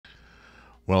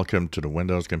Welcome to the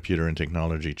Windows Computer and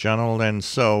Technology channel. And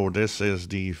so this is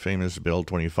the famous build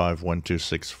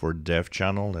 25126 for dev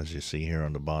channel, as you see here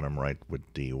on the bottom right with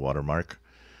the watermark.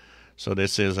 So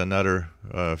this is another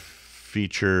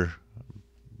feature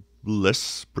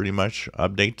list, pretty much,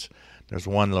 update. There's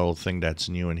one little thing that's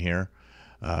new in here,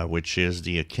 which is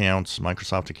the accounts,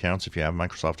 Microsoft accounts. If you have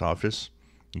Microsoft Office,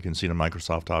 you can see the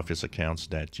Microsoft Office accounts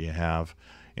that you have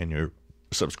in your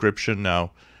subscription.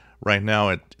 Now, right now,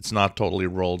 it's not totally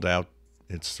rolled out.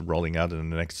 It's rolling out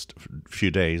in the next few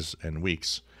days and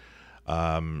weeks.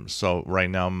 So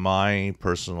right now, my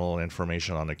personal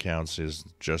information on accounts is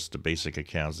just the basic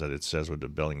accounts that it says with the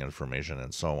billing information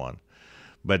and so on.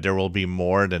 But there will be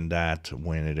more than that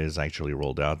when it is actually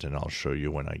rolled out, and I'll show you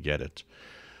when I get it.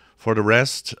 For the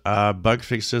rest, bug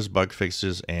fixes,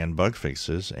 and bug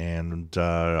fixes, and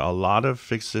a lot of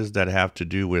fixes that have to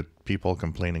do with people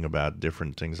complaining about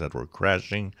different things that were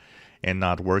crashing and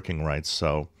not working right.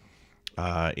 So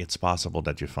it's possible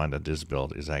that you find that this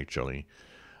build is actually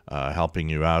helping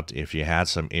you out if you had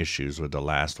some issues with the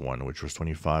last one, which was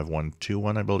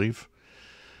 25121, I believe.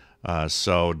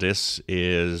 So this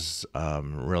is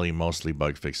really mostly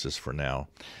bug fixes for now.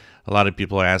 A lot of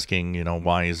people are asking,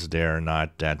 why is there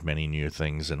not that many new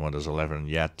things in Windows 11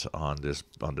 yet on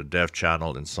the dev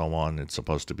channel and so on? It's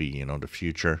supposed to be, the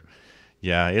future.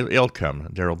 Yeah, it'll come.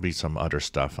 There'll be some other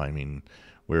stuff. I mean,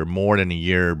 we're more than a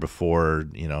year before,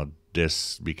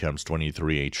 this becomes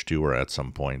 23H2 or at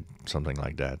some point, something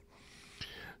like that.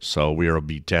 So we'll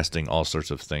be testing all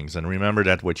sorts of things. And remember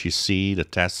that what you see, the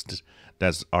tests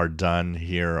that are done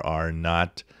here are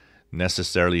not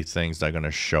necessarily things that are going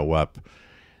to show up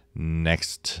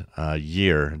next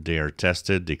year. They are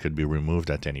tested. They could be removed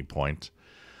at any point.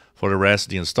 For the rest,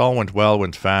 the install went well,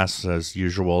 went fast as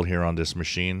usual here on this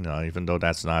machine. Even though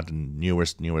that's not the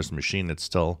newest machine, it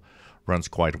still runs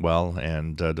quite well.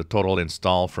 And the total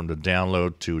install from the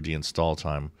download to the install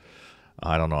time,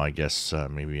 I don't know, I guess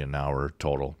maybe an hour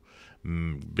total.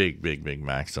 Big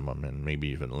maximum, and maybe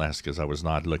even less because I was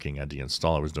not looking at the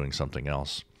install. I was doing something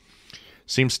else.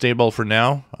 Seems stable for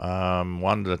now.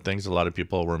 One of the things a lot of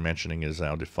people were mentioning is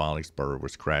how the File Explorer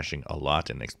was crashing a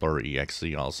lot, and Explorer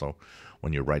EXE also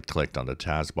when you right-clicked on the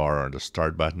taskbar or the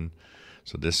Start button.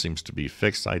 So this seems to be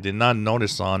fixed. I did not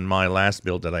notice on my last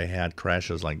build that I had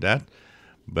crashes like that,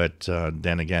 but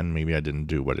then again, maybe I didn't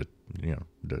do what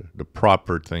the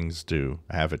proper things to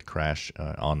have it crash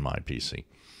on my PC.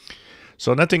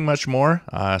 So nothing much more,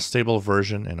 stable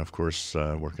version, and of course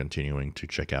we're continuing to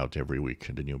check out every week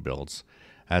the new builds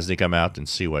as they come out and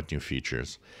see what new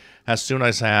features. As soon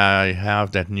as I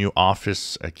have that new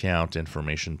Office account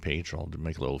information page, I'll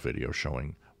make a little video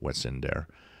showing what's in there.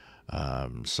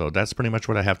 So that's pretty much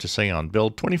what I have to say on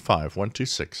build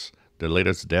 25126, the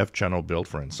latest dev channel build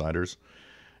for insiders.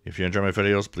 If you enjoy my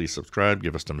videos, please subscribe,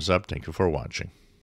 give us thumbs up. Thank you for watching.